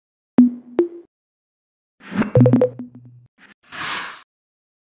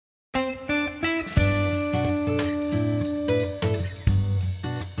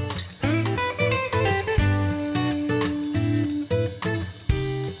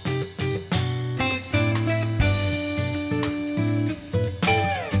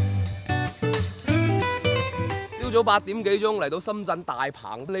早8點幾鐘嚟到深圳大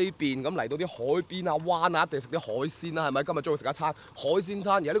鵬呢邊，咁嚟到啲海邊啊、灣啊，一定食啲海鮮啦，係咪？今日中意食一餐海鮮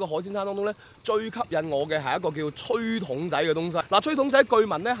餐，而喺呢個海鮮餐當中咧，最吸引我嘅係一個叫吹筒仔嘅東西。嗱，吹筒仔據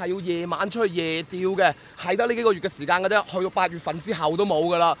聞咧係要夜晚出去夜釣嘅，係得呢幾個月嘅時間嘅啫，去到8月份之後都冇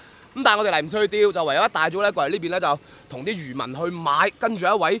㗎啦。咁但係我哋嚟唔出去釣，就唯有一大早咧過嚟呢邊咧就同啲漁民去買，跟住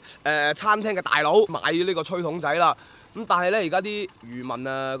一位餐廳嘅大佬買呢個吹筒仔啦。咁但係咧而家啲漁民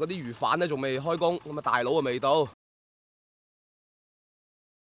啊嗰啲魚販咧仲未開工，咁啊大佬啊未到。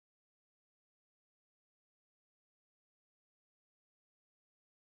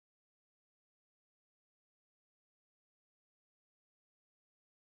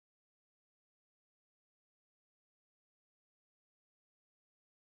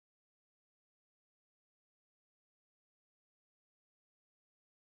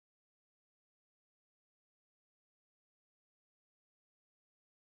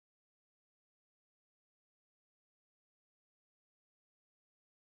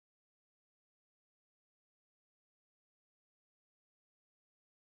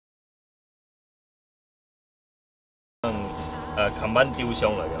琴晚釣上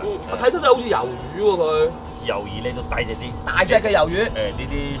嚟㗎啦。我睇出就好似魷魚喎佢。魷魚咧都大隻啲，大隻嘅魷魚。呢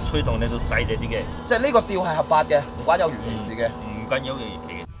啲吹筒咧都細隻啲嘅。即係呢個釣係合法嘅，唔關有魚事嘅。唔關有魚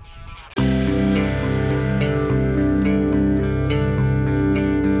嘅。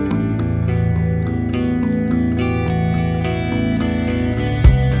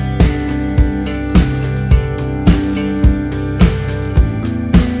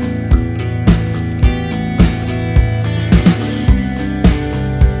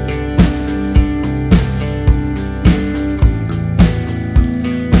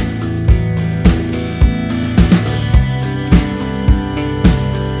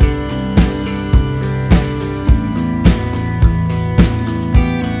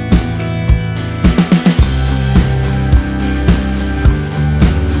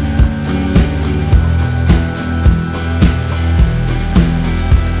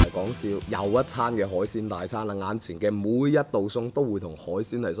又一餐嘅海鮮大餐啦，眼前嘅每一道餸都會同海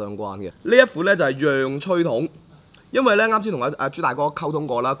鮮係相關嘅。呢一款咧就係釀吹筒，因為咧啱先同阿朱大哥溝通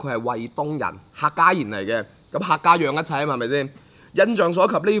過啦，佢係惠東人，客家人嚟嘅，咁客家釀一切啊嘛，係咪先？印象所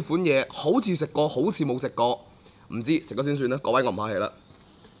及呢款嘢好似食過，好似冇食過，唔知食咗先算啦。各位我唔客氣啦。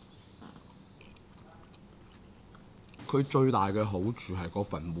佢最大嘅好處係嗰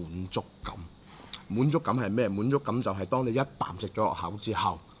份滿足感。滿足感係咩？滿足感就係當你一啖食咗落口之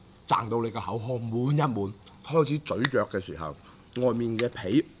後，撐到你個口腔滿一滿，開始咀嚼嘅時候，外面嘅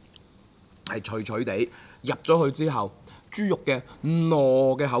皮係脆脆地，入咗去之後，豬肉嘅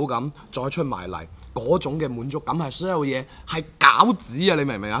糯嘅口感再出埋嚟，嗰種嘅滿足感係所有嘢係餃子啊！你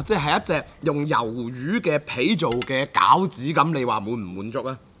明唔明啊？即係一隻用魷魚嘅皮做嘅餃子咁，你話滿唔滿足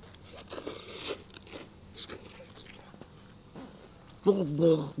啊？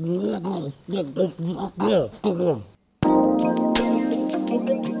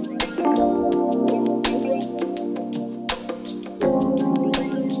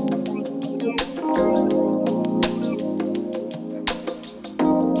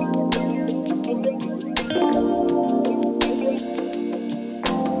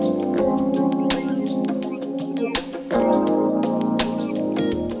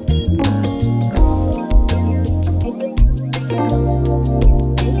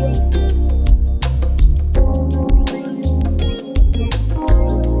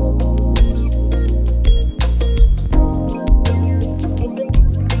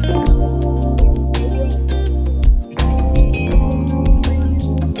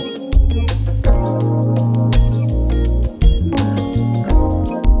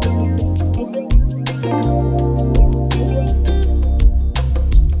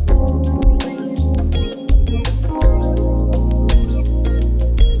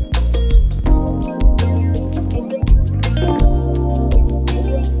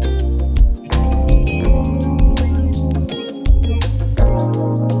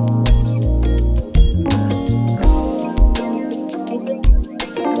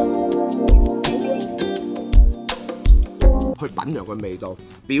去品嚐佢味道，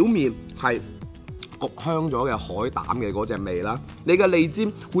表面係焗香咗嘅海膽嘅嗰隻味啦，你嘅脷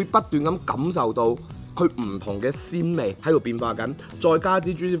尖會不斷咁感受到佢唔同嘅鮮味喺度變化緊，再加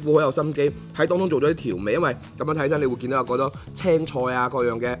之朱師傅好有心機喺當中做咗啲調味，因為咁樣睇真，你會見到有好多青菜啊，各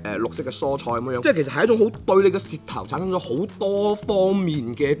樣嘅綠色嘅蔬菜咁樣，即係其實係一種好對你嘅舌頭產生咗好多方面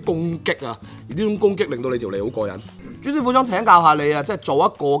嘅攻擊啊！而呢種攻擊令到你條脷好過癮。朱師傅想請教下你啊，即係做一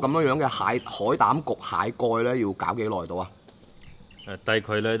個咁樣嘅海膽焗蟹蓋咧，要搞幾耐到啊？大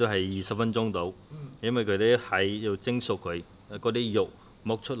概咧都係20分鐘到，因為佢啲蟹要蒸熟佢，嗰啲肉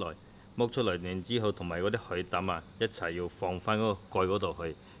剝出來，剝出嚟然之後，同埋嗰啲海膽啊一齊要放翻嗰個蓋嗰度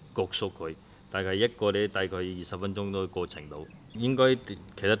去焗熟佢，大概一個咧大概20分鐘都過程到。應該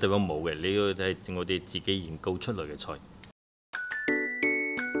其他地方冇嘅，呢個係我哋自己研究出嚟嘅菜。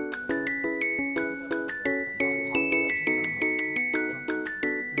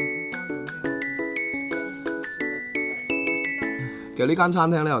其實呢間餐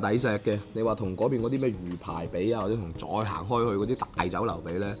廳咧又抵食嘅，你話同嗰邊嗰啲咩魚排比啊，或者同再行開去嗰啲大酒樓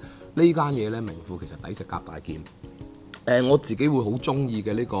比咧，呢間嘢咧名副其實抵食夾大件。我自己會好中意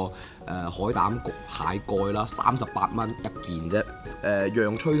嘅呢個海膽焗蟹蓋啦，38蚊一件啫。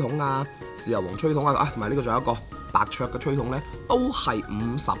洋吹筒啊、豉油皇吹筒啊，同埋呢個仲有一個白灼嘅吹筒咧，都係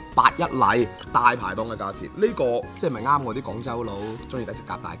58一例，大排檔嘅價錢。呢、個即係咪啱我啲廣州佬中意抵食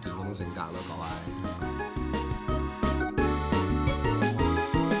夾大件嗰種性格咯，各位。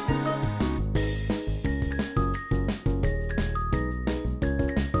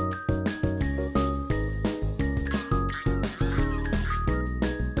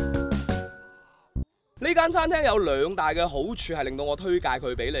呢間餐廳有2大嘅好處係令到我推介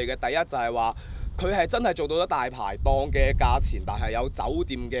佢俾你嘅。第一就係話佢係真係做到咗大排檔嘅價錢，但係有酒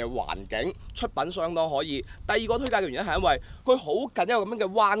店嘅環境，出品相當可以。第二個推介嘅原因係因為佢好近一個咁樣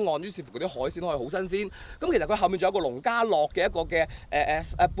嘅灣岸，於是乎嗰啲海鮮可以好新鮮。咁其實佢後面仲有個農家樂嘅一個嘅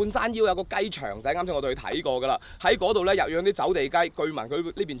半山腰有個雞場仔，啱先我哋去睇過㗎啦。喺嗰度咧又養啲走地雞，據聞佢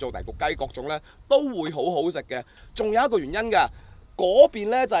呢邊做泥焗雞各種咧都會好好食嘅。仲有一個原因㗎。嗰邊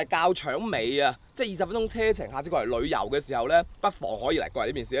咧就係較搶尾啊！即係20分鐘車程，下次過嚟旅遊嘅時候咧，不妨可以嚟過嚟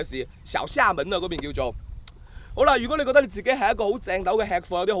呢邊試一試。小廈門啊，嗰邊叫做。好啦，如果你覺得你自己係一個好正斗嘅吃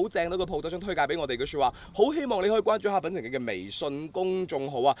貨，有啲好正斗嘅鋪頭想推介俾我哋嘅説話，好希望你可以關注下品城記嘅微信公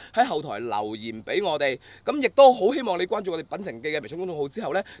眾號啊，喺後台留言俾我哋。咁亦都好希望你關注我哋品城記嘅微信公眾號之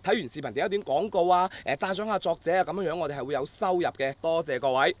後咧，睇完視頻點一點廣告啊，讚賞下作者啊，咁樣我哋係會有收入嘅。多謝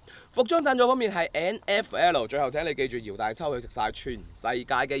各位。服裝贊助方面係 NFL， 最後請你記住姚大秋去食晒全世界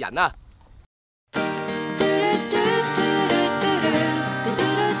嘅人啊！